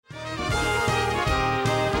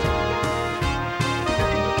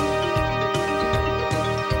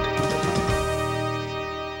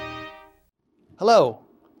Hello,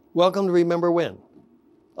 welcome to Remember When.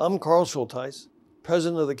 I'm Carl Schultheis,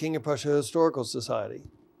 president of the King of Prussia Historical Society,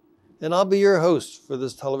 and I'll be your host for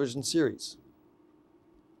this television series.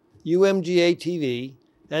 UMGA-TV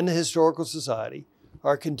and the Historical Society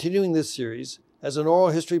are continuing this series as an oral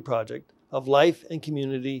history project of life and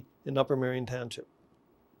community in Upper Merion Township.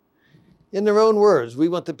 In their own words, we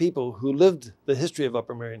want the people who lived the history of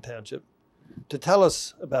Upper Merion Township to tell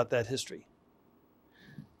us about that history.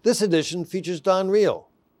 This edition features Don Reihl.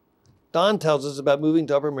 Don tells us about moving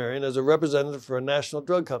to Upper Merion as a representative for a national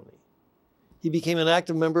drug company. He became an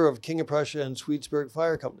active member of King of Prussia and Swedesburg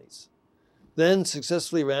fire companies, then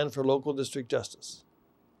successfully ran for local district justice.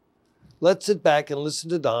 Let's sit back and listen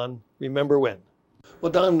to Don Remember When.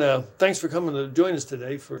 Well, Don, thanks for coming to join us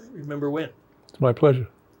today for Remember When. It's my pleasure.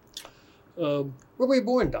 Where were you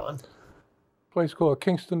born, Don? A place called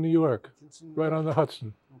Kingston, New York, right on the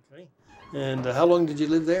Hudson. Okay. And how long did you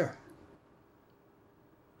live there?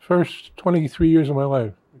 First 23 years of my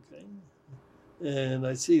life. Okay. And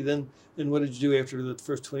I see then, and what did you do after the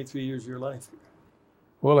first 23 years of your life?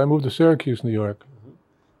 Well, I moved to Syracuse, New York.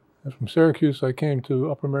 And from Syracuse, I came to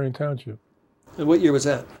Upper Merion Township. And what year was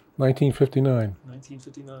that? 1959.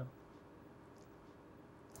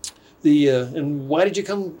 1959. And why did you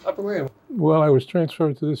come Upper Merion? Well, I was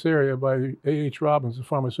transferred to this area by A.H. Robbins, a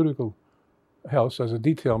pharmaceutical house, as a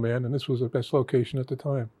detail man, and this was the best location at the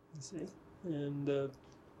time. I see. And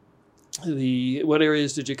what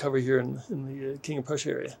areas did you cover here in the King of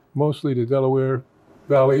Prussia area? Mostly the Delaware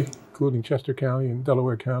Valley, including Chester County and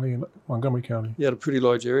Delaware County and Montgomery County. You had a pretty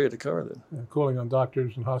large area to cover then. Calling on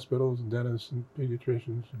doctors and hospitals and dentists and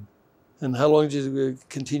pediatricians. And how long did you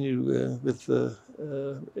continue with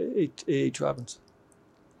A.H. Robbins?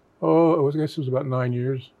 Oh, I guess it was about 9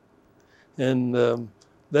 years. And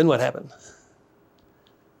then what happened?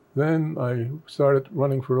 Then I started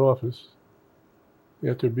running for office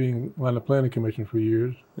after being on the Planning Commission for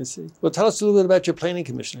years. I see. Well, tell us a little bit about your Planning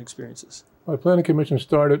Commission experiences. My Planning Commission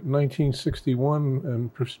started in 1961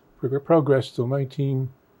 and progressed till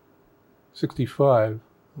 1965.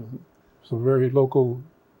 Mm-hmm. Some very local,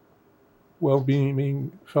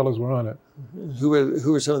 well-meaning fellows were on it. Who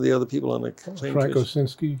were some of the other people on the Planning Frank Commission?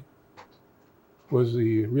 Osinski was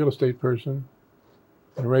the real estate person,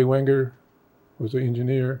 and Ray Wenger was the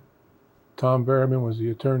engineer. Tom Berriman was the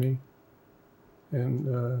attorney,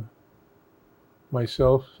 and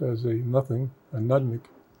myself as a nudnik,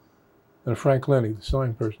 and Frank Lenny, the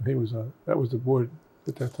sign person. He was that was the board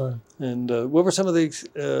at that time. And what were some of the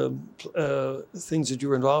things that you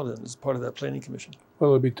were involved in as part of that Planning Commission? Well,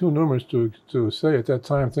 it would be too numerous to say. At that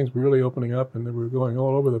time, things were really opening up, and they were going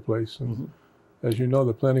all over the place. And as you know,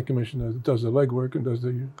 the Planning Commission does the legwork and does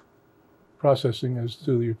the processing as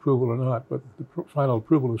to the approval or not, but the final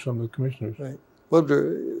approval is from the commissioners. Right. Were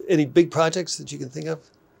there any big projects that you can think of?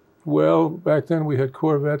 Well, back then we had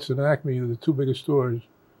Corvettes and Acme, the two biggest stores,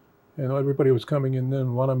 and everybody was coming in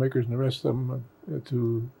then, Wanamaker's and the rest of them,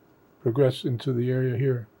 to progress into the area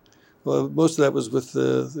here. Well, most of that was with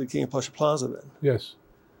the King of Prussia Plaza then. Yes.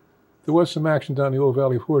 There was some action down the Old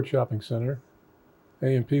Valley Ford Shopping Center.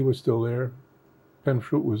 A&P was still there. Penn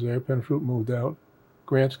Fruit was there. Penn Fruit moved out.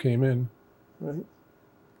 Grants came in. Right.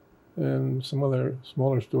 And some other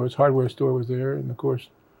smaller stores. Hardware store was there. And, of course,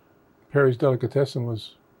 Perry's Delicatessen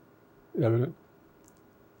was evident.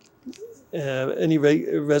 Any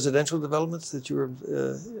residential developments that you were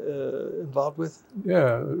involved with?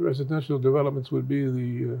 Yeah, residential developments would be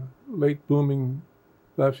the late booming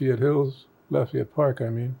Lafayette Park, I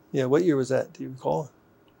mean. Yeah, what year was that? Do you recall?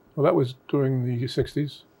 Well, that was during the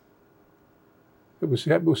 60s. It was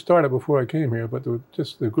started before I came here, but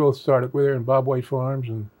the growth started there in Bob White Farms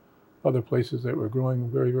and other places that were growing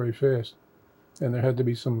very, very fast. And there had to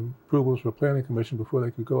be some approvals for Planning Commission before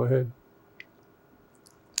they could go ahead.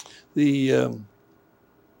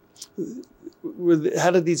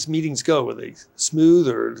 How did these meetings go? Were they smooth,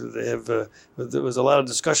 or did they have? There was a lot of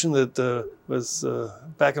discussion that was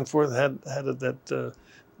back and forth. How did that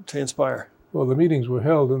transpire? Well, the meetings were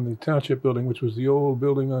held in the Township Building, which was the old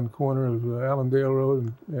building on the corner of Allendale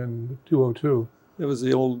Road and 202. It was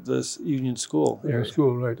the old Union School. Yeah,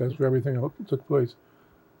 school, right. That's where everything took place.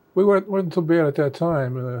 We weren't so bad at that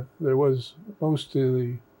time. There was Paul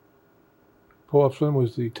Flynn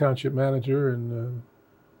was the township manager, and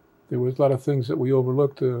there was a lot of things that we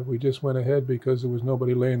overlooked. We just went ahead because there was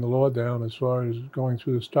nobody laying the law down as far as going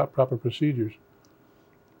through the proper procedures.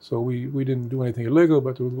 So we didn't do anything illegal,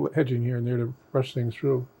 but there was hedging here and there to rush things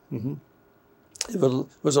through. Mm-hmm.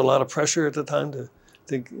 Was there a lot of pressure at the time to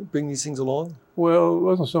bring these things along? Well, it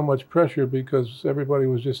wasn't so much pressure because everybody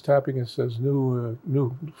was just tapping us as new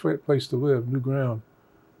place to live, new ground.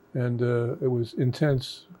 And it was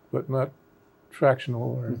intense, but not fractional,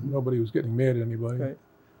 or nobody was getting mad at anybody. Right.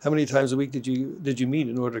 How many times a week did you meet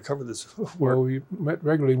in order to cover this work? Well, we met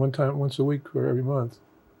regularly once a week for every month.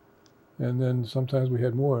 And then sometimes we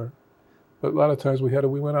had more. But a lot of times we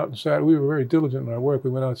went out on Saturday. We were very diligent in our work. We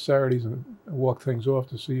went out Saturdays and walked things off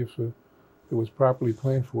to see if it was properly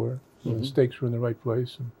planned for, and the stakes were in the right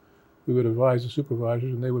place. And we would advise the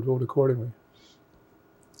supervisors, and they would vote accordingly.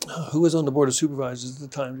 Who was on the Board of Supervisors at the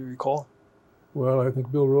time, do you recall? Well, I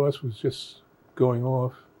think Bill Ross was just going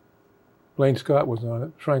off. Blaine Scott was on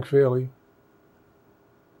it. Frank Faley.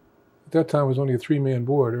 At that time, it was only a 3-man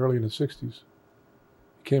board early in the 60s.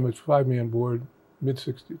 Became a 5-man board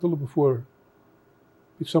mid-60s, a little before,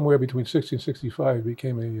 somewhere between 60 and 65, it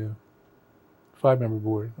became a 5-member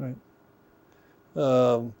board. Right.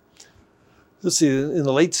 Let's see, in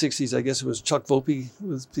the late 60s, I guess it was Chuck Volpe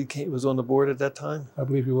was on the board at that time. I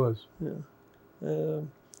believe he was. Yeah.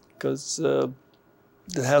 Because the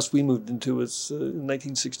house we moved into was in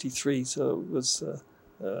 1963, so it was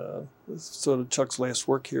sort of Chuck's last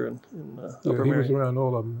work here in Upper Merion. He was around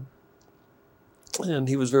all of them. And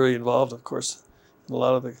he was very involved, of course, in a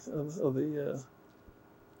lot of the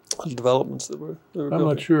developments that were built. I'm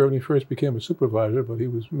not sure when he first became a supervisor, but he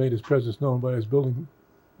made his presence known by his building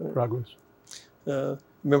progress.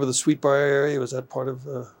 Remember the Sweetbriar area? Was that part of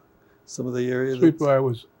some of the area? Sweetbriar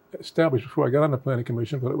was established before I got on the Planning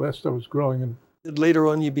Commission, but I was growing. And later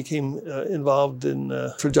on, you became involved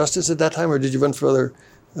for justice at that time, or did you run for other?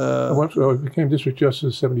 I became district justice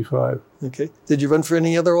in '75. Okay. Did you run for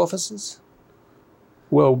any other offices?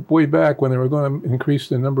 Well, way back when they were going to increase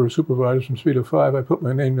the number of supervisors from 3 to 5, I put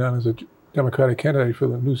my name down as a Democratic candidate for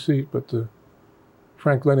the new seat, but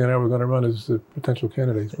Frank Lenny and I were going to run as the potential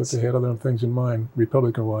candidates, but they had other things in mind,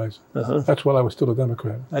 Republican-wise. That's while I was still a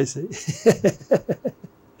Democrat. I see.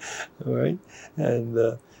 All right. And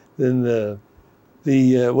then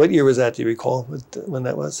what year was that, do you recall, when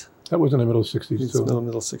that was? That was in the middle 60s, it's too.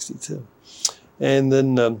 Middle 62. And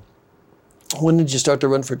then when did you start to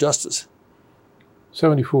run for justice?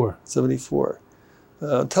 74. 74.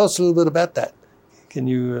 Tell us a little bit about that. Can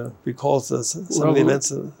you recall some of the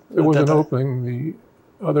events? There was an opening. The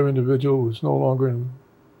other individual was no longer in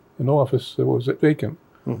office. It was vacant.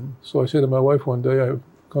 So I said to my wife one day, I'm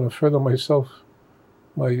going to further my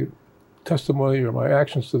testimony or my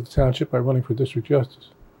actions to the township by running for district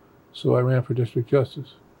justice. So I ran for district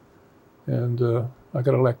justice. And I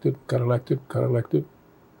got elected. Then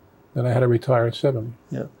I had to retire at 70.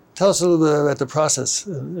 Yeah. Tell us a little bit about the process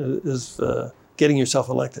of getting yourself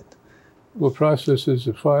elected. Well, the process is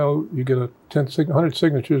to file. You get 100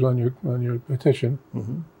 signatures on your petition,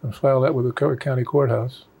 and file that with the county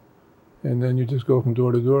courthouse, and then you just go from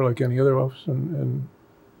door to door like any other office and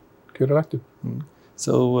get elected.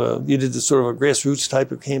 So you did this sort of a grassroots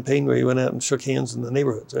type of campaign where you went out and shook hands in the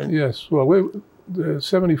neighborhoods, right? Yes. Well,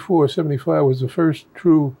 74, 75 was the first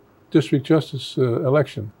true district justice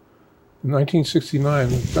election. In 1969,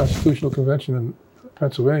 the Constitutional Convention in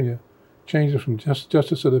Pennsylvania changed it from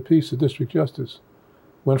justice of the peace to district justice.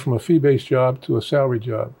 Went from a fee-based job to a salary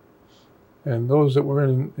job. And those that were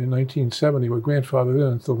in 1970 were grandfathered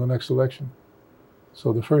in until the next election.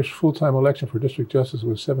 So the first full-time election for district justice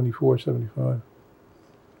was 74, 75.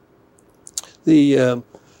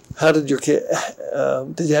 How did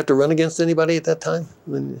did you have to run against anybody at that time?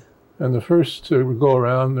 And the first to go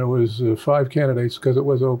around, there was 5 candidates because it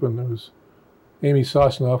was open. There was Amy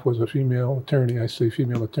Sosnoff was a female attorney. I say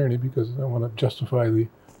female attorney because I want to justify the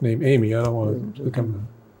name Amy. I don't want to become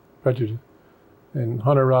prejudiced. And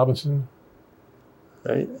Hunter Robinson.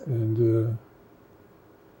 Right. And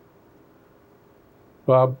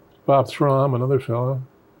Bob Throm, another fellow.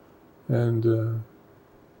 And there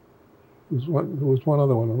was one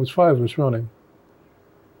other one. There was 5 of us running.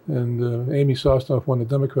 And Amy Sosnoff won the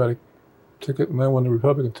Democratic ticket, and I won the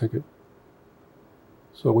Republican ticket.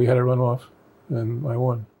 So we had to run off, and I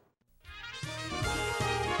won.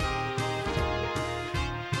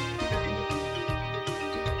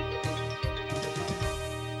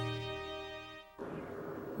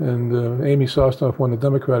 And Amy Sosnoff won the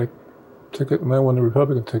Democratic ticket, and I won the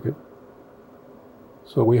Republican ticket.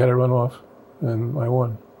 So we had to run off, and I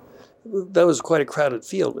won. That was quite a crowded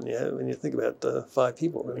field when you think about 5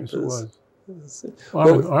 people. Right? Yes, it was.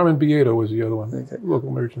 Armin Beato was the other one, local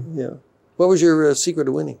merchant. Yeah. What was your secret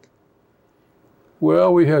to winning?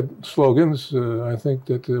 Well, we had slogans. I think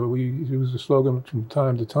that we used the slogan from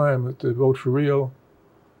time to time that vote for real,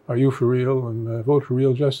 are you for real, and vote for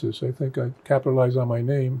real justice. I think I capitalized on my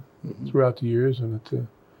name throughout the years.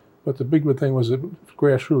 But the big thing was the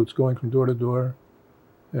grassroots, going from door to door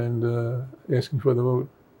and asking for the vote.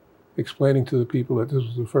 explaining to the people that this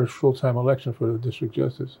was the first full-time election for the district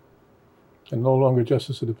justice. And no longer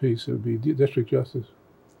justice of the peace, it would be district justice.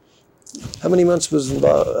 How many months was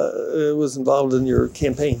involved in your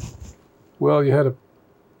campaign? Well, you had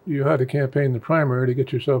to campaign the primary to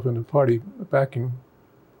get yourself in the party backing.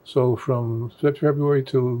 So from February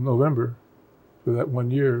till November, for that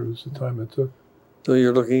 1 year, was the time it took. So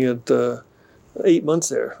you're looking at 8 months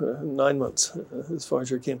there, 9 months, as far as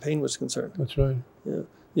your campaign was concerned. That's right. Yeah.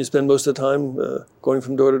 You spend most of the time going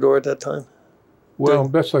from door to door at that time? Well,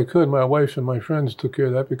 best I could. My wife and my friends took care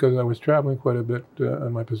of that because I was traveling quite a bit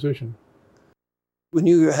on my position. When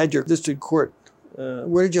you had your district court,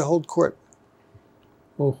 where did you hold court?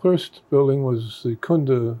 Well, first building was the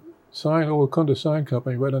old Kunda Sign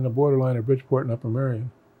Company, right on the borderline of Bridgeport and Upper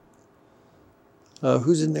Merion.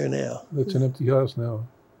 Who's in there now? It's an empty house now.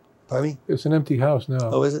 Pardon me? It's an empty house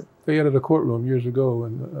now. Oh, is it? They added a courtroom years ago,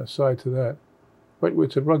 and aside to that,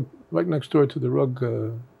 it's a rug right next door to the rug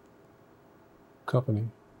company.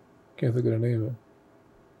 Can't think of the name of it.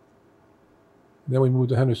 Then we moved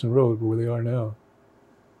to Henderson Road, where they are now.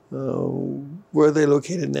 Where are they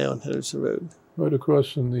located now on Henderson Road? Right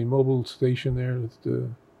across from the mobile station there. It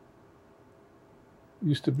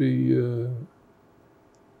used to be,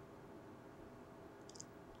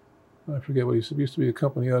 I forget what it used to be a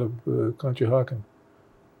company out of Conshohocken.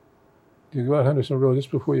 You go out Henderson Road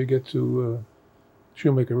just before you get to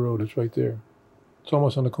Shoemaker Road. It's right there. It's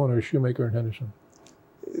almost on the corner of Shoemaker and Henderson.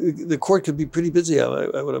 The court could be pretty busy, I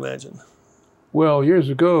would imagine. Well, years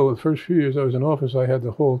ago, the first few years I was in office, I had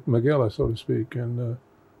the whole Megillah, so to speak, and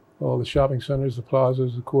all the shopping centers, the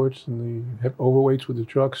plazas, the courts, and the overweights with the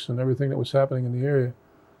trucks and everything that was happening in the area.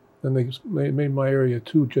 Then they made my area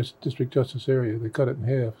district justice area. They cut it in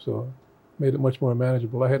half, so made it much more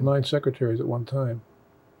manageable. I had 9 secretaries at one time.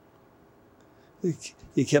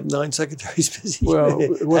 You kept 9 secretaries busy. Well,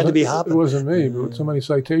 it had to be hopping. It wasn't me, but so many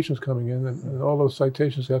citations coming in, and all those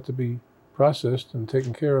citations have to be processed and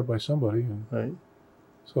taken care of by somebody. And right.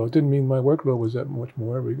 So it didn't mean my workload was that much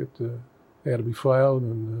more. They had to be filed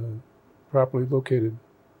and properly located.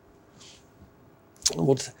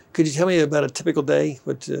 Well, could you tell me about a typical day?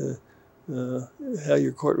 How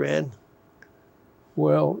your court ran?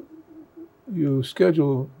 Well, you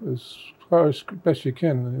schedule as far as best you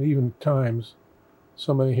can, in even times,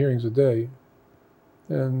 so many hearings a day,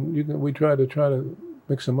 and we try to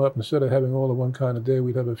mix them up. Instead of having all of one kind of day,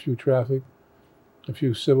 we'd have a few traffic, a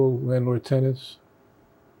few civil landlord-tenants,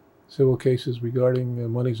 civil cases regarding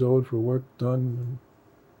monies owed for work done.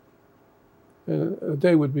 And a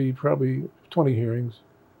day would be probably 20 hearings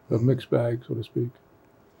of mixed bag, so to speak,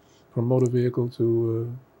 from motor vehicle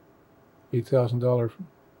to $8,000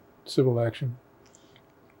 civil action.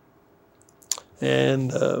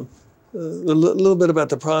 And a little bit about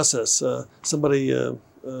the process. Somebody,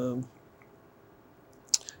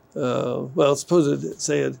 suppose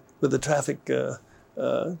say it with a traffic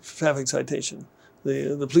citation.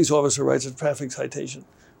 The police officer writes a traffic citation,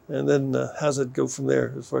 and then how's it go from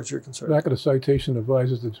there as far as you're concerned? Back of the citation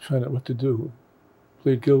advises the defendant what to do: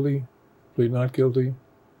 plead guilty, plead not guilty,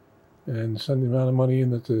 and send the amount of money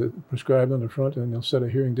in that's prescribed on the front, and they'll set a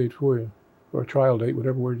hearing date for you, or a trial date,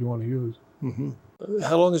 whatever word you want to use. Mm-hmm.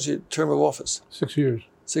 How long is your term of office? 6 years.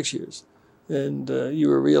 6 years. And you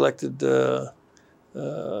were reelected, the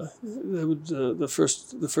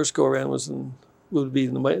first go-around would be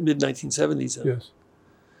in the mid-1970s. Yes.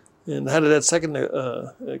 And how did that second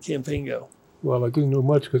campaign go? Well, I didn't know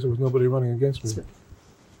much because there was nobody running against me.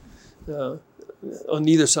 On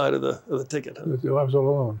either side of the ticket, huh? I was all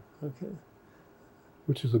alone. Okay.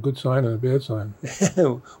 Which is a good sign and a bad sign.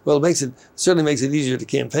 Well, it certainly makes it easier to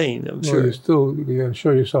campaign, I'm sure. You got to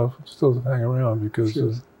show yourself still to hang around because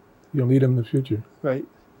you'll need them in the future. Right.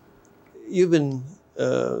 You've been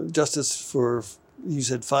justice for, you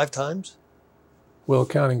said 5 times? Well,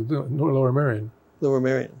 counting Lower Merion. Lower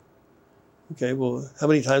Merion. Okay. Well, how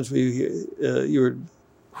many times were you here? You were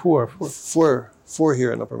 4. 4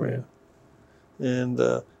 here in Upper Merion. Yeah. And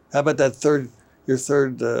how about your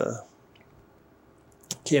third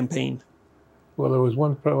campaign? Well, there was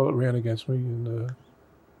one fellow that ran against me, and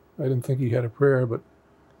I didn't think he had a prayer, but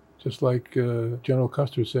just like General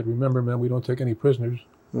Custer said, remember, man, we don't take any prisoners.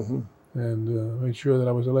 Mm-hmm. And made sure that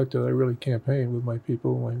I was elected. I really campaigned with my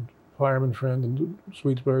people, my fireman friend in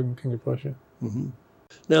Swedesburg and King of Prussia. Mm-hmm.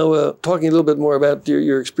 Now, talking a little bit more about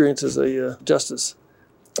your experience as a justice,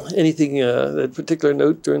 anything that particular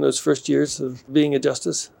note during those first years of being a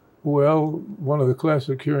justice? Well, one of the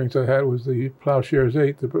classic hearings I had was the Plowshares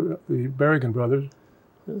 8, the Berrigan brothers.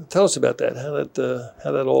 Tell us about that,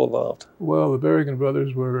 how that all evolved. Well, the Berrigan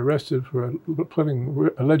brothers were arrested for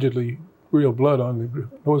allegedly real blood on the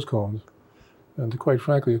nose cones. And quite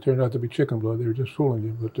frankly, it turned out to be chicken blood. They were just fooling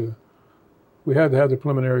you. But we had to have the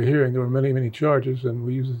preliminary hearing. There were many, many charges, and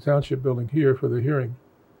we used the township building here for the hearing.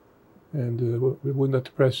 And we wouldn't let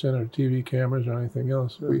the press in or TV cameras or anything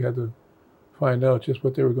else. Yeah. We had to find out just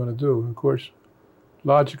what they were going to do. And of course,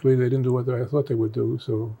 logically, they didn't do what I thought they would do.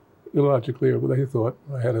 So illogically, or what they thought,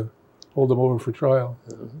 I had to hold them over for trial.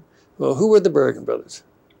 Mm-hmm. Well, who were the Berrigan brothers?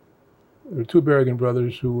 There were two Berrigan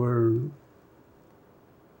brothers who were,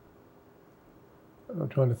 I'm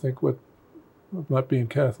trying to think what, not being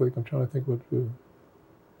Catholic, I'm trying to think what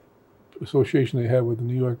association they had with the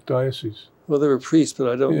New York diocese. Well, they were priests,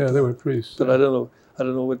 but I don't. Yeah, they were priests. But I don't know. I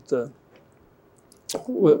don't know what.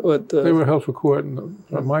 They were held for court, and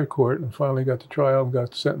my court, and finally got to trial and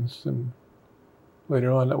got sentenced, and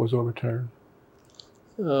later on that was overturned.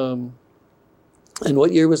 And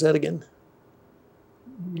what year was that again?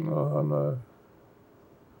 Let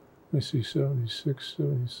me see, 76,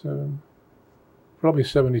 77, probably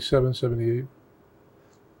 77, 78.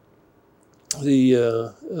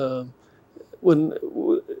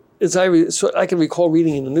 So I can recall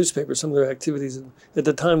reading in the newspaper some of their activities. And at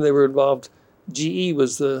the time they were involved, GE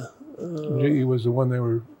was the... GE was the one they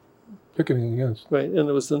were picketing against. Right, and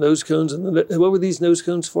it was the nose cones. And what were these nose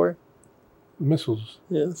cones for? Missiles.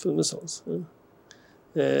 Yeah, for missiles. Yeah.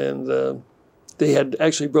 And they had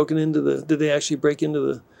actually broken into the... Did they actually break into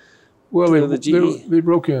the... Well, the GE? They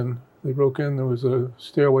broke in. They broke in. There was a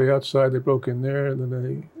stairway outside. They broke in there, and then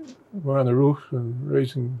they were on the roof and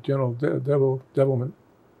raising general devilment.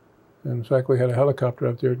 And in fact, we had a helicopter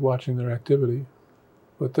out there watching their activity.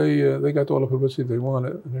 But they got all the publicity they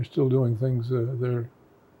wanted, and they're still doing things. Their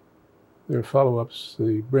follow-ups,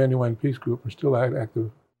 the Brandywine Peace Group, are still active.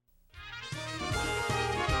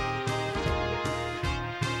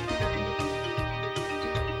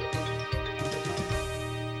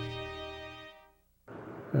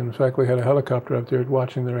 And in fact, we had a helicopter out there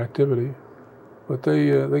watching their activity. But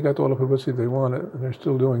they got all the publicity they wanted, and they're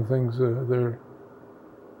still doing things.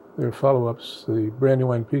 Their follow-ups, the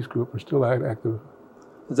Brandywine Peace Group, are still active.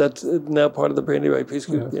 Is that now part of the Brandywine Peace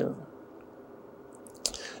Group? Yes.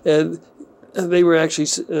 Yeah. And they were actually,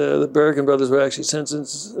 the Berrigan brothers were actually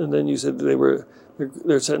sentenced, and then you said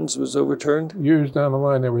their sentence was overturned? Years down the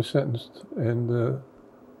line, they were sentenced, and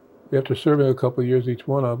after serving a couple of years, each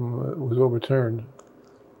one of them was overturned.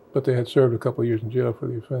 But they had served a couple of years in jail for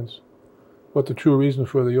the offense. What the true reason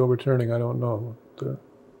for the overturning, I don't know. But,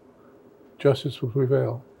 justice will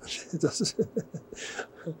prevail. It does.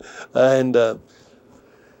 And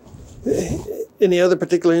any other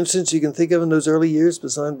particular instance you can think of in those early years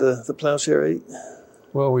besides the Plowshare 8?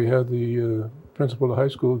 Well, we had the principal of the high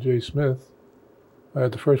school, Jay Smith. I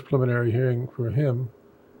had the first preliminary hearing for him.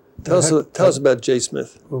 Tell us about Jay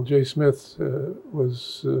Smith. Well, Jay Smith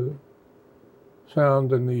was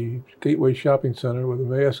found in the Gateway Shopping Center with a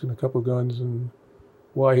mask and a couple of guns, and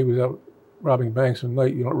why he was out robbing banks at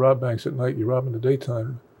night. You don't rob banks at night, you rob in the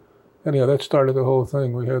daytime. Anyhow, that started the whole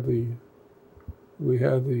thing. We had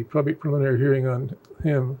the preliminary hearing on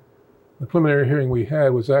him. The preliminary hearing we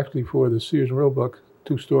had was actually for the Sears and Roebuck,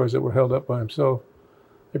 two stores that were held up by himself.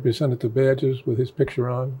 They presented the badges with his picture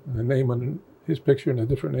on, and a name under his picture and a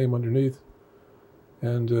different name underneath.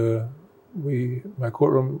 And my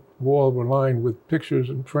courtroom wall were lined with pictures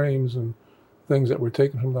and frames and things that were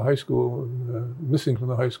taken from the high school, and missing from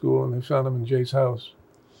the high school, and they found them in Jay's house.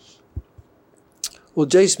 Well,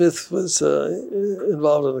 Jay Smith was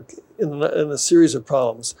involved in a series of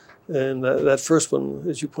problems, and that first one,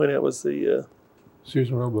 as you point out, was the Sears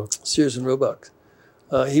and Roebuck. Sears and Roebuck.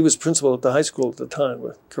 He was principal at the high school at the time,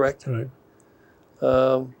 correct? Right.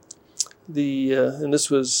 And this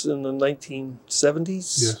was in the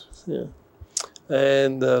 1970s. Yes. Yeah.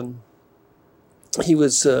 And he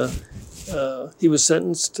was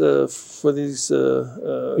sentenced for these.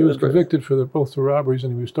 He was convicted for both the robberies,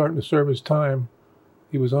 and he was starting to serve his time.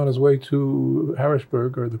 He was on his way to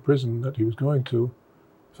Harrisburg, or the prison that he was going to.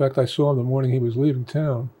 In fact, I saw him the morning he was leaving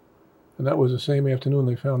town, and that was the same afternoon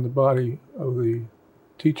they found the body of the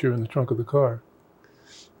teacher in the trunk of the car.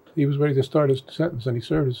 He was ready to start his sentence, and he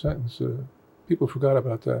served his sentence. People forgot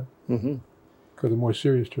about that because of more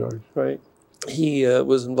serious charge. Right. He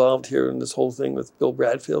was involved here in this whole thing with Bill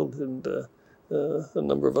Bradfield and a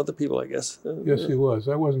number of other people, I guess. Yes, he was.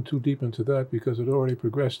 I wasn't too deep into that because it already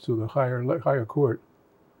progressed to the higher court,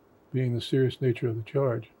 being the serious nature of the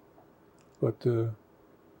charge. But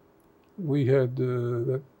we had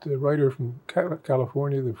that writer from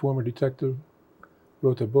California, the former detective,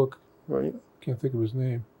 wrote a book. Right. Can't think of his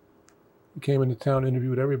name. He came into town,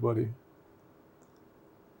 interviewed everybody.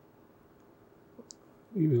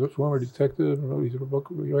 He was a former detective, and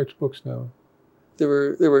he writes books now. There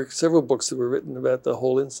were several books that were written about the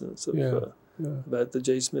whole instance of about the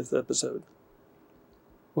J. Smith episode.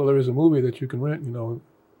 Well, there is a movie that you can rent,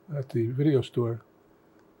 at the video store.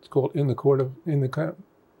 It's called In the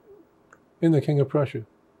King of Prussia.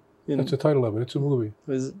 That's the title of it. It's a movie.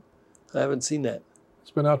 Is it? I haven't seen that.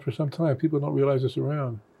 It's been out for some time. People don't realize it's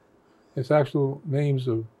around. It's actual names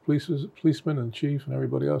of policemen and chief and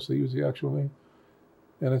everybody else. They use the actual name.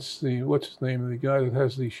 And it's the guy that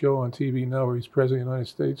has the show on TV now where he's president of the United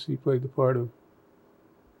States. He played the part of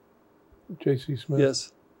J.C. Smith.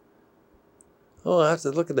 Yes. Oh, I have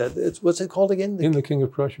to look at that. What's it called again? In the King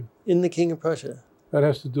of Prussia. In the King of Prussia. That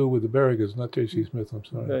has to do with the Berrigas, not J.C. Smith, I'm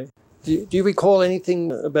sorry. Okay. Do you recall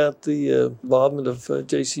anything about the involvement of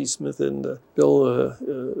J.C. Smith and Bill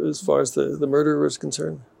as far as the murder was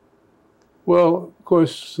concerned? Well, of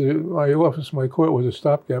course, my court was a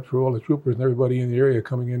stopgap for all the troopers and everybody in the area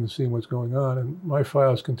coming in and seeing what's going on. And my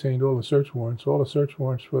files contained all the search warrants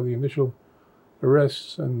for the initial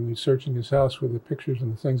arrests and searching his house for the pictures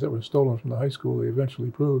and the things that were stolen from the high school they eventually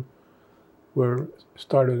proved were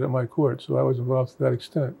started at my court. So I was involved to that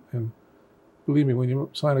extent. And believe me, when you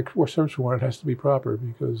sign a search warrant, it has to be proper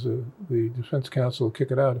because the defense counsel will kick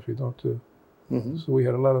it out if you don't. So we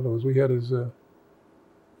had a lot of those. He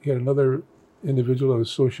had another individual that was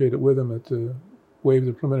associated with him that waived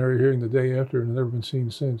the preliminary hearing the day after and never been seen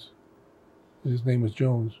since. His name was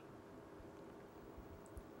Jones.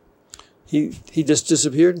 He just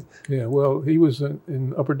disappeared? Yeah, well, he was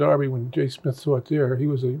in Upper Darby when J. Smith taught there. He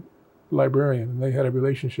was a librarian, and they had a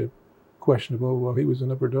relationship, questionable, while he was in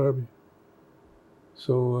Upper Darby.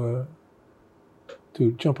 So,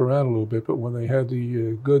 to jump around a little bit, but when they had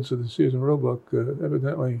the goods of the Sears and Roebuck,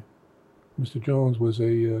 evidently Mr. Jones was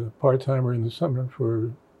a part-timer in the summer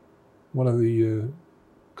for one of the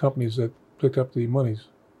companies that picked up the monies.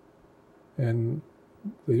 And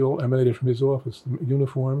they all emanated from his office, the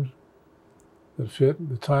uniforms that fit,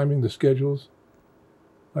 the timing, the schedules.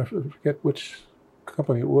 I forget which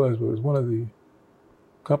company it was, but it was one of the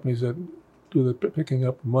companies that do the picking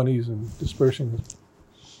up monies and dispersing them.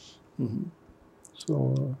 Mm-hmm.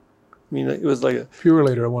 So, I mean, it was like a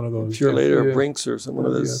Purelator or one of those. Purelator or Brinks or some one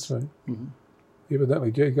of those. Yeah, that's right. Mm-hmm.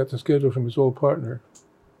 Evidently, Jay got the schedule from his old partner.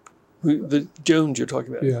 The Jones you're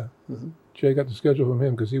talking about? Yeah. Mm-hmm. Jay got the schedule from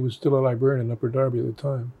him because he was still a librarian in Upper Darby at the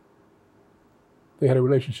time. They had a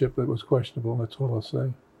relationship that was questionable, that's all I'll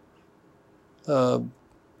say.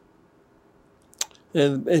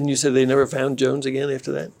 And you said they never found Jones again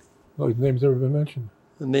after that? No, his name's never been mentioned.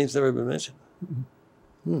 The name's never been mentioned?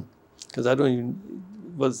 Because I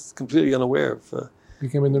was completely unaware of... He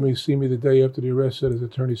came in to me, see me the day after the arrest, said his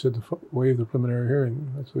attorney said to waive the preliminary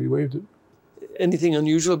hearing. That's why he waived it. Anything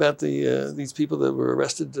unusual about these people that were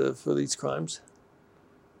arrested for these crimes?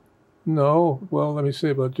 No. Well, let me say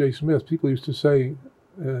about J. Smith. People used to say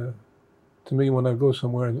to me when I go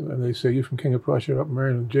somewhere and they say, "You from King of Prussia, Upper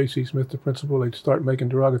Merion, and J.C. Smith, the principal," they'd start making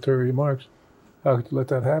derogatory remarks. How could you let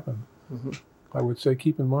that happen? Mm-hmm. I would say,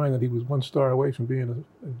 keep in mind that he was 1 star away from being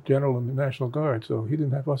a general in the National Guard, so he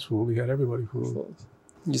didn't have us fooled. He had everybody fooled.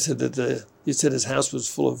 You said that his house was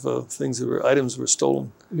full of items were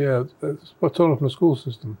stolen. Yeah, stolen from the school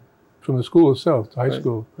system, from the school itself, the high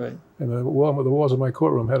school. Right. And the walls of my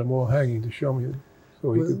courtroom had them all hanging to show me.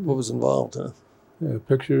 So what was involved, huh? Yeah,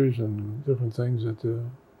 pictures and different things that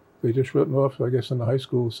they just written off, I guess, in the high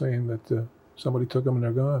school saying that somebody took them and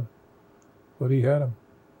they're gone. But he had them.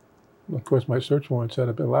 Of course, my search warrants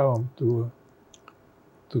had to allow him to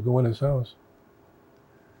go in his house.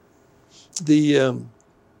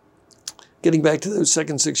 Getting back to those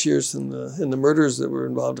second 6 years and the murders that were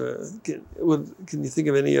involved, can you think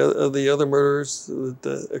of any of the other murders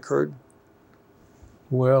that occurred?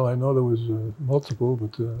 Well, I know there was multiple,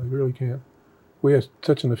 but I really can't. We have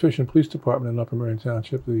such an efficient police department in Upper Merion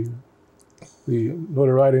Township. The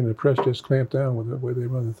notoriety in the press just clamped down with the way they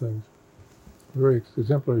run the things. Very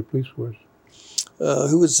exemplary police force.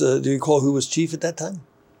 Who was? Do you recall who was chief at that time?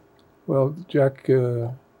 Well, Jack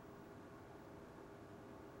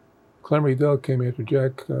Clemery Dell came after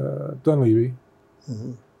Jack Dunleavy.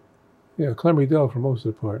 Mm-hmm. Yeah, Clemery Dell for most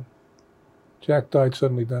of the part. Jack died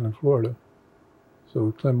suddenly down in Florida,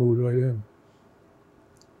 so Clem moved right in.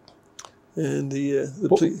 And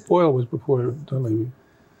Boyle was before Dunleavy.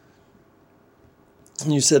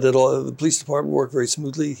 You said that the police department worked very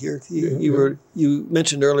smoothly here. You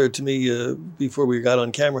mentioned earlier to me before we got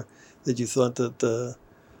on camera that you thought that the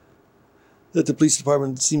police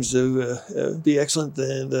department seems to be excellent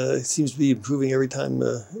and seems to be improving every time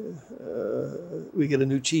we get a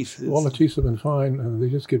new chief. All the chiefs have been fine, and they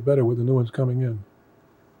just get better with the new ones coming in.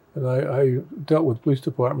 And I dealt with police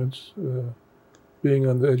departments, being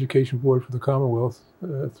on the education board for the Commonwealth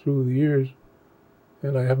through the years,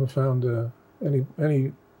 and I haven't found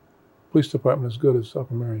any police department as good as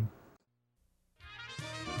Upper Merion.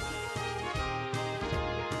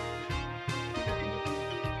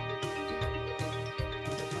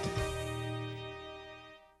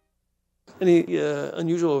 Any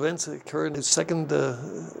unusual events occurred in his second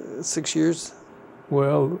 6 years?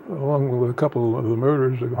 Well, along with a couple of the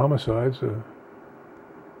murders, the homicides,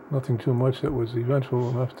 nothing too much that was eventful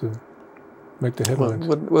enough to make the headlines.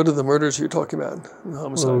 What are the murders you're talking about, the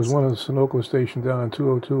homicides? Well, there was one at the Sunoco station down on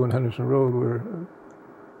 202 and Henderson Road where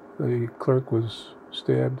the clerk was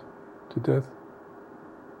stabbed to death.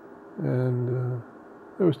 And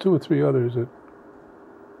there was 2 or 3 others that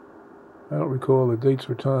I don't recall the dates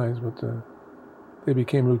or times, but they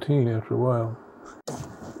became routine after a while.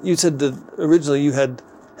 You said that originally you had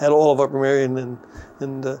all of Upper Merion,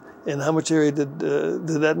 and how much area did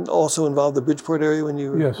that also involve the Bridgeport area when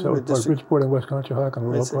you? Yes, that was part of Bridgeport and West Conshohocken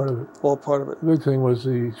were all part of it. All part of it. The big thing was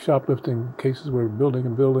the shoplifting cases were building,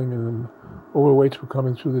 and then overweights were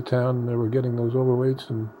coming through the town, and they were getting those overweights,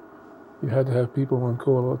 and you had to have people on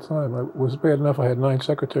call all the time. It was bad enough I had 9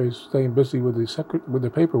 secretaries staying busy with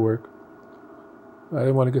the paperwork. I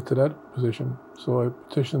didn't want to get to that position, so I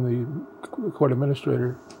petitioned the court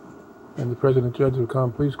administrator and the president judge of the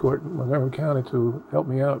Common Police Court in Montgomery County to help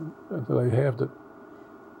me out until they halved it.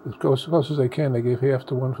 As close as they can, they gave half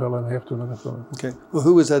to one fellow and half to another fellow. Okay. Well,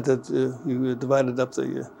 who was that you divided up the?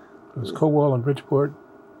 It was Cowall and Bridgeport,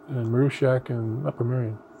 and Marushak and Upper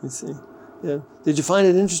Merion. I see. Yeah. Did you find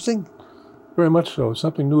it interesting? Very much so.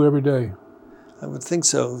 Something new every day. I would think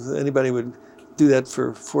so. Anybody would do that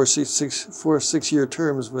for 4 6 year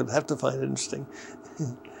terms would have to find it interesting.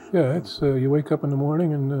 Yeah, it's you wake up in the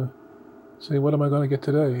morning and say, what am I going to get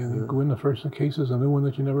today? And you go in, the first case is a new one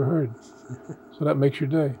that you never heard. So that makes your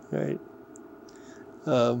day. Right.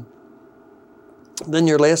 Then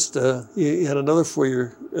your last, you had another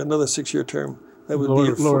 6 year term. That would be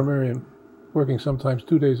your Lower Merion, working sometimes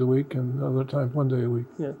 2 days a week and other times 1 day a week.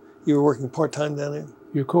 Yeah. You were working part-time down there?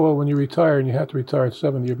 You're called, when you retire, and you have to retire at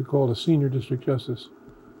 70, you'll be called a senior district justice.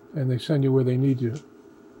 And they send you where they need you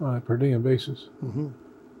on a per diem basis. Mm-hmm.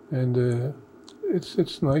 And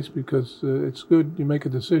it's nice because it's good. You make a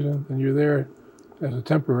decision, and you're there as a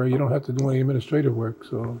temporary. You don't have to do any administrative work,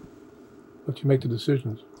 but you make the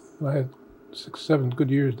decisions. I had 6, 7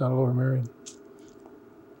 good years down at Lower Merion.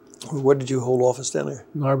 Where did you hold office down there?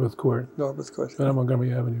 Narberth Court. Narberth Court. Then on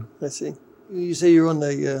Montgomery Avenue. I see. You say you're on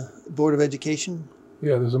the Board of Education?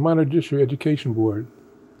 Yeah, there's a minor judiciary education board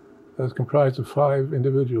that's comprised of 5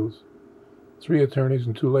 individuals, 3 attorneys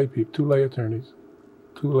and 2 lay attorneys,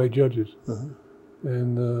 2 lay judges. Uh-huh.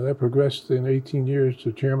 And I progressed in 18 years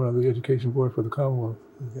to chairman of the education board for the Commonwealth.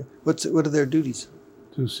 Okay. What are their duties?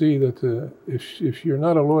 To see that if you're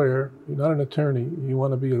not a lawyer, you're not an attorney, you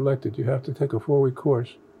want to be elected, you have to take a 4-week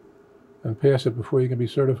course and pass it before you can be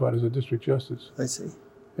certified as a district justice. I see.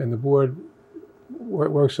 And the board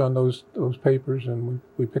works on those papers, and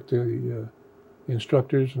we pick the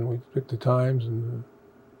instructors, and we pick the times, and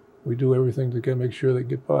we do everything to make sure they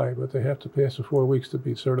get by. But they have to pass the 4 weeks to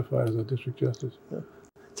be certified as a district justice. Yeah.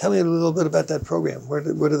 Tell me a little bit about that program. Where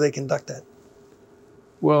do they conduct that?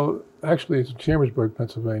 Well, actually, it's in Chambersburg,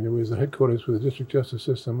 Pennsylvania, where the headquarters for the district justice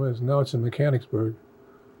system is. Now it's in Mechanicsburg,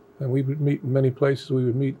 and we would meet in many places. We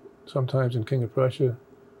would meet sometimes in King of Prussia,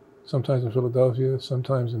 sometimes in Philadelphia,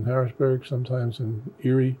 sometimes in Harrisburg, sometimes in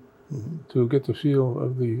Erie, mm-hmm. to get the feel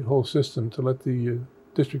of the whole system, to let the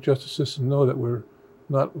district justice system know that we're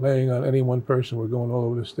not laying on any one person. We're going all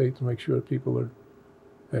over the state to make sure that people are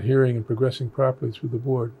adhering and progressing properly through the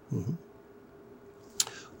board. Mm-hmm.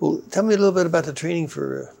 Well, tell me a little bit about the training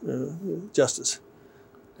for justice.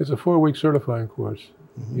 It's a 4-week certifying course.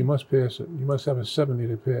 Mm-hmm. You must pass it. You must have a 70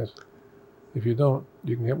 to pass. If you don't,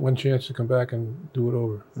 you can get one chance to come back and do it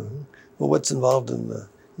over. Mm-hmm. Well, what's involved in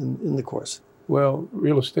the course? Well,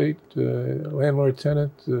 real estate,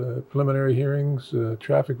 landlord-tenant, preliminary hearings,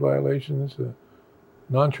 traffic violations,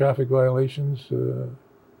 non-traffic violations,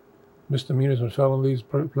 misdemeanors and felonies,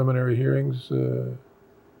 preliminary hearings,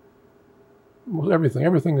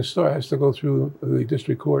 everything that has to go through the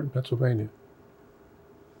district court in Pennsylvania.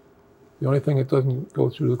 The only thing that doesn't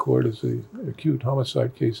go through the court is the acute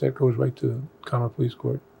homicide case. That goes right to the Common Police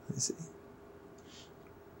Court. I see.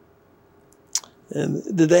 And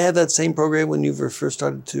did they have that same program when you first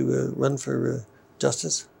started to run for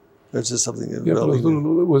justice? Or is this something it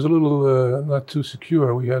was a little not too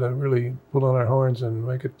secure. We had to really pull on our horns and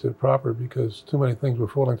make it proper because too many things were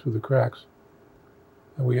falling through the cracks.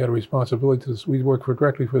 And we had a responsibility to this. We worked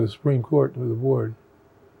directly for the Supreme Court, with the board.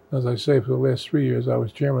 As I say, for the last 3 years, I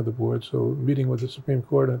was chairman of the board, so meeting with the Supreme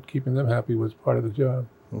Court and keeping them happy was part of the job.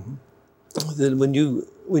 Mm-hmm. Then when you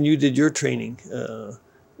did your training,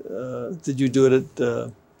 did you do it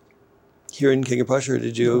at here in King of Prussia, or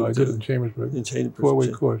did you? No, I did it in Chambersburg. In Chambersburg.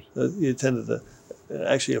 4-week course. You attended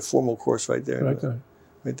actually a formal course right there.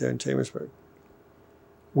 Right there in Chambersburg.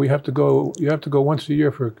 You have to go once a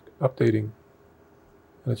year for updating,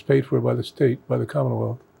 and it's paid for by the state, by the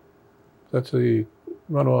Commonwealth. That's a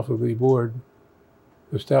runoff of the board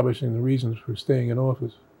establishing the reasons for staying in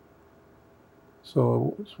office.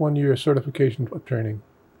 So it's 1 year certification training.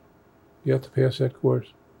 You have to pass that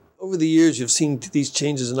course. Over the years, you've seen these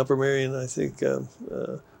changes in Upper Merion. I think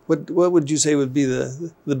what would you say would be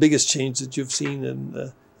the biggest change that you've seen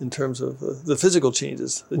in terms of the physical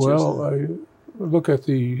changes? Well, I look at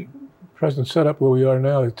the present setup where we are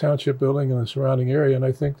now, the township building and the surrounding area, and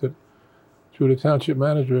I think that through the township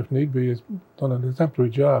manager, if need be, has done an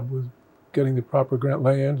exemplary job with getting the proper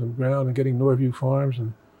land and ground and getting Norview Farms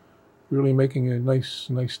and really making a nice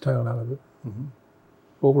town out of it. Mm-hmm.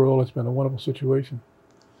 Overall, it's been a wonderful situation.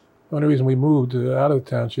 The only reason we moved out of the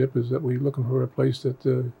township is that we're looking for a place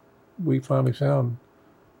that we finally found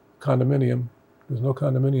condominium. There's no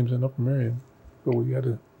condominiums in Upper Merion, but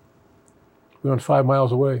we're on 5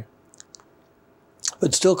 miles away.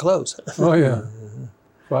 But still close. Oh, yeah.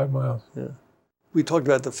 5 miles. Yeah. We talked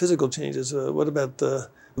about the physical changes. What about the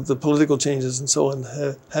political changes and so on?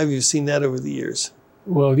 Have you seen that over the years?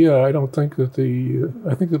 Well, yeah, I don't think that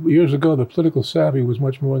I think that years ago the political savvy was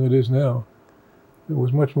much more than it is now. It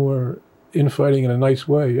was much more infighting in a nice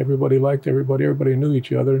way. Everybody liked everybody. Everybody knew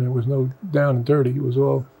each other, and there was no down and dirty. It was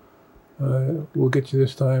all, we'll get you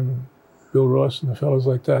this time. Bill Ross and the fellows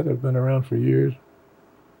like that have been around for years.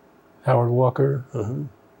 Howard Walker,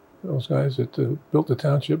 those guys that built the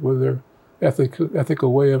township with their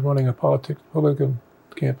ethical way of running a political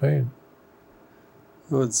campaign.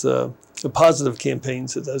 Well, it's positive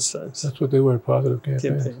campaigns at those times. That's what they were, positive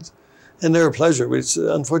campaigns. And they're a pleasure, which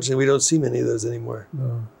unfortunately we don't see many of those anymore.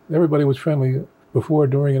 No. Everybody was friendly before,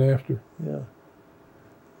 during, and after. Yeah,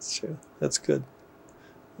 that's true. That's good.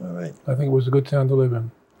 All right. I think it was a good town to live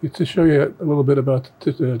in. To show you a little bit about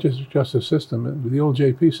the justice system, the old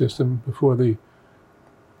JP system before the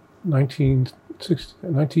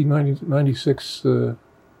 1996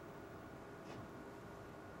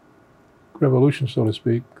 revolution, so to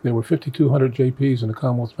speak, there were 5,200 JPs in the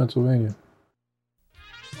Commonwealth of Pennsylvania.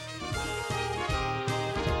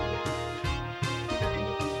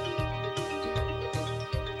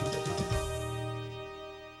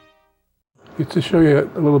 To show you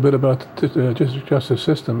a little bit about the justice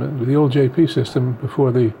system, the old JP system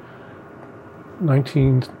before the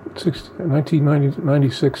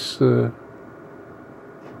 1996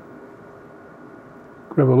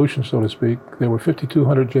 revolution, so to speak, there were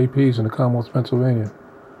 5,200 JPs in the Commonwealth of Pennsylvania.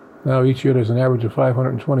 Now each year there's an average of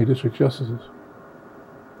 520 district justices.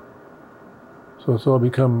 So it's all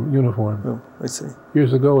become uniform. Oh, I see.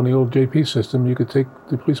 Years ago in the old JP system,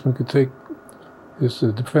 the policeman could take his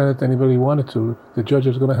defendant anybody he wanted to. The judge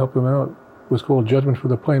was going to help him out. It was called judgment for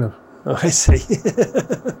the plaintiff. Oh, I see.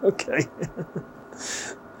 Okay.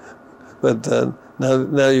 But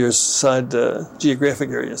now you're assigned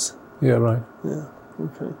geographic areas. Yeah, right. Yeah,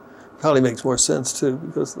 okay. Probably makes more sense, too,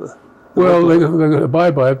 because well, they're going to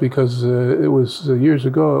abide by it because it was years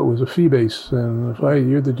ago, it was a fee base. And if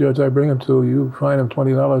you're the judge I bring him to, you fine him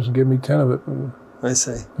 $20 and give me 10 of it. And I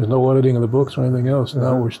see. There's no auditing of the books or anything else.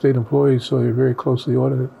 Now we're state employees, so you're very closely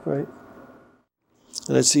audited. Right.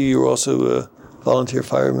 And I see you were also a Volunteer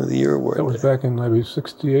Fireman of the Year award. That was back in maybe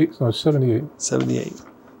 78, no, 78. 78.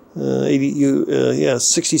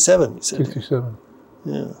 67, you said. 67.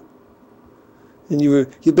 Yeah. And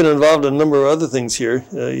you've been involved in a number of other things here.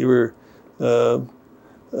 You were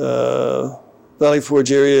Valley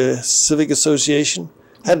Forge Area Civic Association.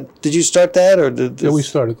 Did you start that, or did? Yeah, we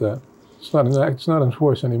started that. It's not in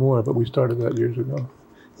force anymore, but we started that years ago.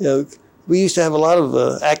 Yeah, we used to have a lot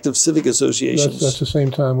of active civic associations. That's the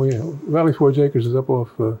same time Valley Forge Acres is up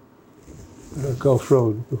off Gulf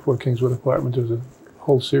Road before Kingswood Apartments. There's a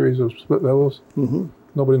whole series of split levels. Mm-hmm.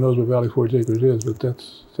 Nobody knows what Valley Forge Acres is, but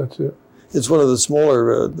that's it. It's one of the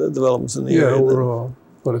smaller developments in the area. Yeah, overall,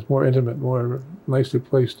 but it's more intimate, more nicely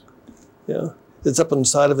placed. Yeah, it's up on the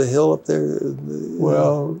side of a hill up there.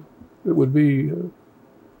 Well, it would be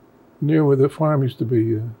near where the farm used to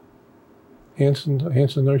be, Hanson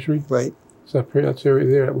Nursery. Right. That area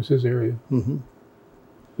there, that was his area. Mm-hmm.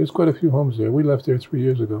 There's quite a few homes there. We left there 3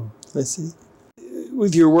 years ago. I see.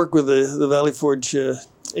 With your work with the Valley Forge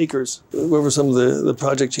Acres, what were some of the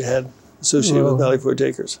projects you had associated with Valley Forge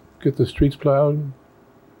Acres? Get the streets plowed,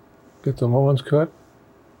 get the lawns cut,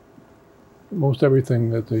 most everything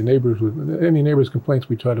that the neighbors would, any neighbors' complaints,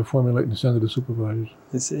 we try to formulate and send to the supervisors.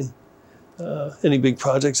 I see. Any big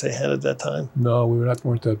projects they had at that time? No,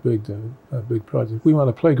 weren't that big then, that big project. We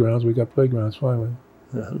wanted playgrounds. We got playgrounds finally.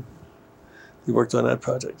 Uh-huh. You worked on that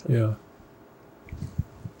project? Huh? Yeah.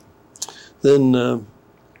 Then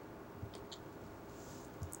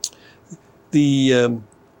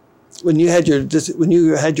when you had your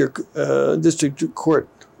district court,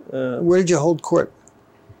 where did you hold court?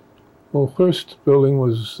 Well, first building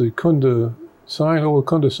was the old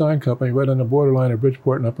Kunda Sign Company, right on the borderline of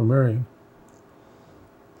Bridgeport and Upper Merion.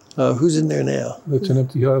 Who's in there now? It's an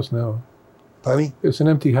empty house now. Pardon me? It's an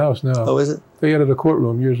empty house now. Oh, is it? They added a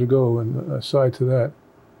courtroom years ago, and aside to that,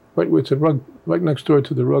 it's a rug right next door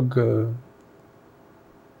to the rug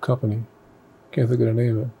company. Can't think of the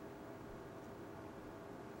name of it.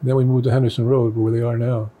 Then we moved to Henderson Road, where they are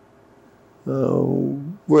now.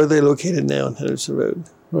 Where are they located now on Henderson Road?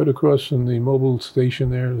 Right across from the mobile station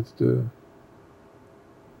there. It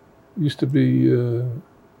used to be,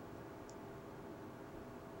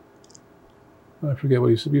 I forget what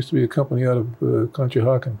it used to be a company out of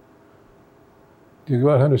Conshohocken. You go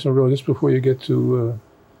out Henderson Road just before you get to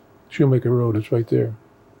Shoemaker Road. It's right there.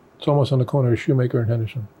 It's almost on the corner of Shoemaker and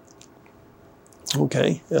Henderson.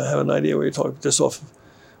 Okay, I have an idea where you're talking. Just off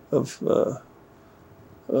of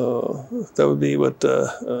that would be what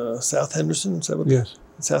South Henderson? Is that what? Yes.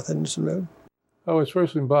 South Henderson Road. I was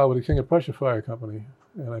first involved with the King of Prussia Fire Company,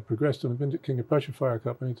 and I progressed from the King of Prussia Fire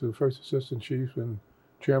Company to first assistant chief and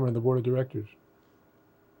chairman of the board of directors.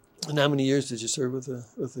 And how many years did you serve with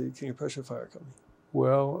the King of Prussia Fire Company?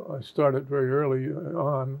 Well, I started very early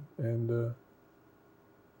on, and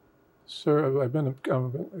I'm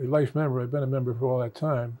a life member. I've been a member for all that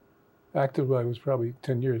time. Active, I was probably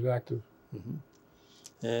 10 years active.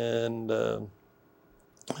 Mm-hmm. And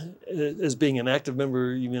as being an active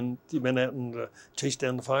member, you've been out and chased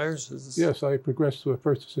down the fires? Yes, I progressed to a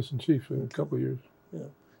first assistant chief in a couple of years. Yeah.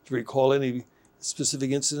 Do you recall any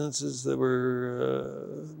specific incidences that were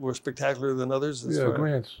more spectacular than others? Yeah,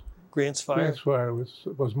 Grant's fire. Grant's fire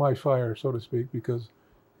was my fire, so to speak, because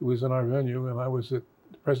it was in our venue, and I was the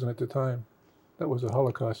president at the time. That was a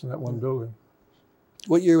Holocaust in that one building.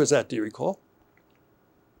 What year was that? Do you recall?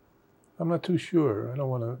 I'm not too sure. I don't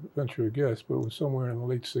want to venture a guess, but it was somewhere in the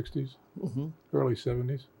late 60s, early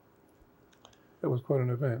 70s. That was quite an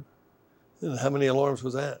event. And how many alarms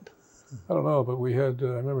was that? I don't know, but we had, I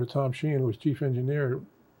remember Tom Sheen, who was chief engineer.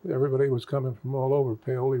 Everybody was coming from all over,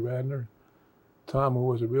 Paoli, Radner. Tom, who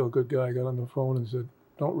was a real good guy, got on the phone and said,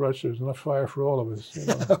 "Don't rush, there's enough fire for all of us." You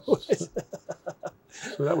know?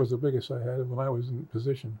 So that was the biggest I had when I was in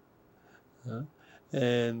position.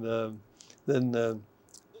 And then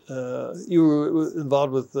you were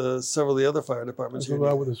involved with several of the other fire departments. I was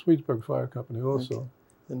involved with the Sweetsburg Fire Company also. Okay.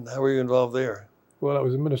 And how were you involved there? Well, I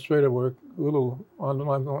was administrative work, a little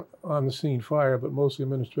on the scene fire, but mostly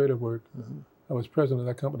administrative work. I was president of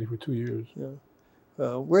that company for 2 years.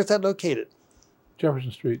 Yeah. Where's that located?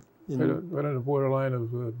 Jefferson Street, right on the borderline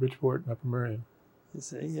of Bridgeport and Upper Merion. You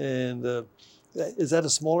see, and is that a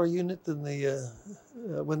smaller unit than the?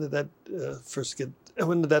 When did that first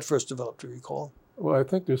develop? Do you recall? Well,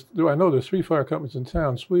 I know there's 3 fire companies in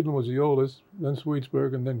town. Sweden was the oldest, then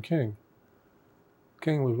Sweetsburg, and then King.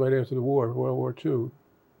 King was right after the war, World War II.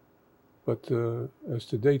 But as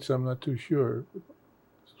to dates, I'm not too sure.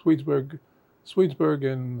 Sweetsburg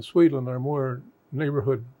and Sweetland are more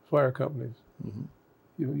neighborhood fire companies.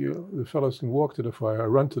 The fellows can walk to the fire or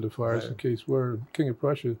run to the fires in case we're King of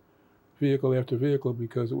Prussia, vehicle after vehicle,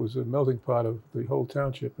 because it was a melting pot of the whole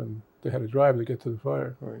township, and they had to drive to get to the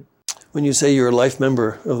fire. Right. When you say you're a life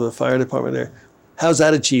member of the fire department there, how's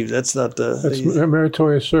that achieved? That's not That's a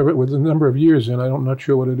meritorious service with a number of years in. I'm not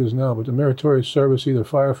sure what it is now, but the meritorious service, either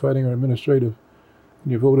firefighting or administrative,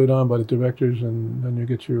 and you're voted on by the directors, and then you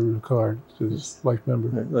get your card. It's life member.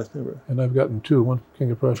 Right, life member. And I've gotten 2, one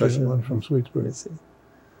King of Prussia and one from Sweetsburg. I see.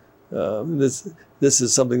 This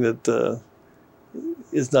is something that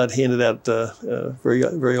is not handed out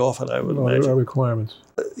very often, I would imagine. There are requirements.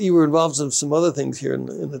 You were involved in some other things here in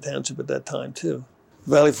the township at that time too.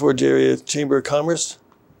 Valley Forge Area Chamber of Commerce.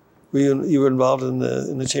 You were involved in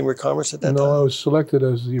the Chamber of Commerce at that time? No, I was selected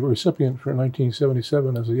as the recipient for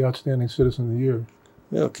 1977 as the Outstanding Citizen of the Year.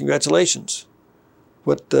 Well, congratulations.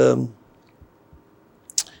 What did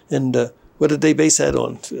they base that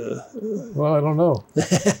on? Well, I don't know.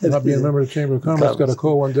 Not being a member of the Chamber of Commerce, got a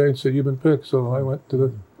call one day and said, "You've been picked." So I went to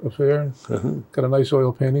the affair and got a nice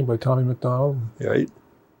oil painting by Tommy McDonald. Right.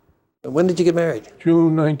 When did you get married?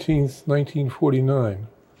 June 19th, 1949.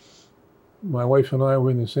 My wife and I were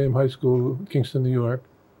in the same high school, Kingston, New York,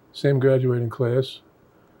 same graduating class.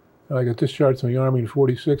 I got discharged from the Army in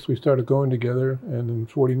 46. We started going together, and in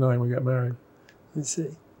 49 we got married. I see.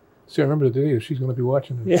 See, I remember the day. She's going to be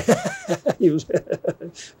watching it. Yeah,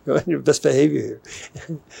 you're on your best behavior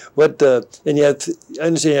here. What? And you have, I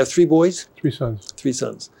understand you have 3 boys? 3 sons. 3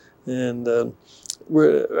 sons. And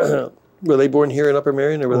were they born here in Upper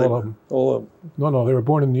Merion, or were All of them. All of them. No, they were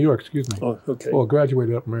born in New York. Excuse me. Oh, okay. All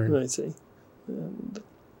graduated Upper Merion. I see. And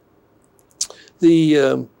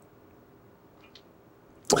the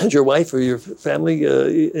has your wife or your family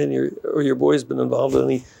and your boys been involved in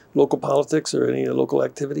any local politics or any local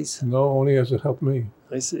activities? No, only as it helped me.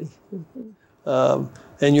 I see.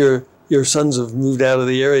 And your sons have moved out of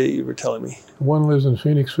the area, you were telling me. One lives in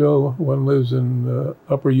Phoenixville, one lives in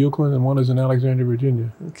Upper Euclid, and one is in Alexandria,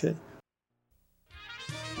 Virginia. Okay.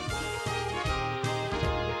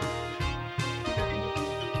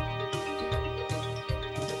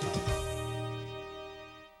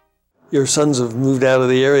 Your sons have moved out of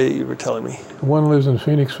the area, you were telling me. One lives in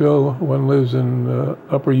Phoenixville, one lives in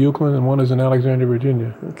Upper Euclid, and one is in Alexandria,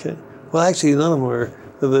 Virginia. Okay. Well, actually, none of them were.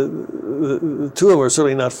 The 2 of them are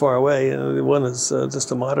certainly not far away. One is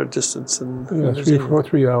just a moderate distance. Yeah,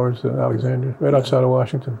 3 hours to Alexandria, right outside of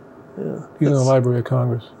Washington. Yeah. He's in the Library of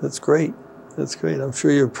Congress. That's great. That's great. I'm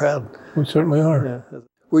sure you're proud. We certainly are. Yeah.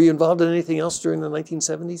 Were you involved in anything else during the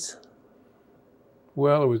 1970s?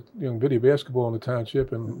 Well, it was bitty basketball in the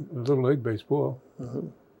township and Little League baseball. Uh-huh.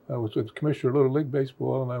 I was the commissioner of Little League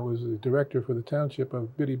baseball, and I was the director for the township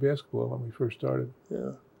of bitty basketball when we first started.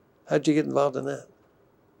 Yeah. How'd you get involved in that?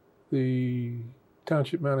 The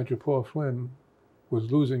township manager, Paul Flynn, was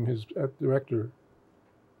losing his director.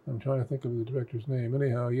 I'm trying to think of the director's name.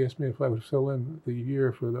 Anyhow, he asked me if I would fill in the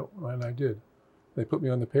year for that, and I did. They put me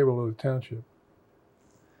on the payroll of the township.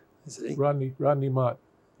 I see. Rodney Mott.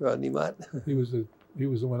 Rodney Mott. He was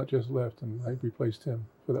the one that just left, and I replaced him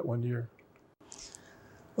for that 1 year.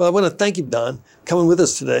 Well, I want to thank you, Don, coming with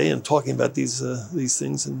us today and talking about these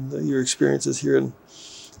things and your experiences here in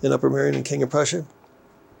Upper Merion and King of Prussia.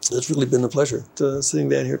 It's really been a pleasure sitting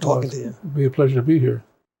down here talking to you. It'd be a pleasure to be here.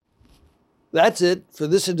 That's it for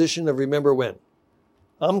this edition of Remember When.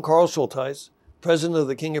 I'm Carl Schultheis, president of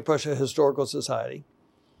the King of Prussia Historical Society,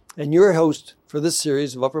 and your host for this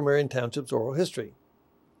series of Upper Merion Township's oral history.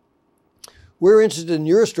 We're interested in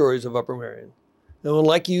your stories of Upper Merion and would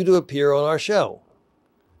like you to appear on our show.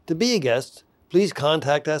 To be a guest, please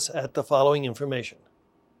contact us at the following information.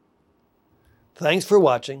 Thanks for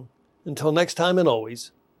watching. Until next time and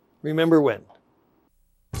always, remember when.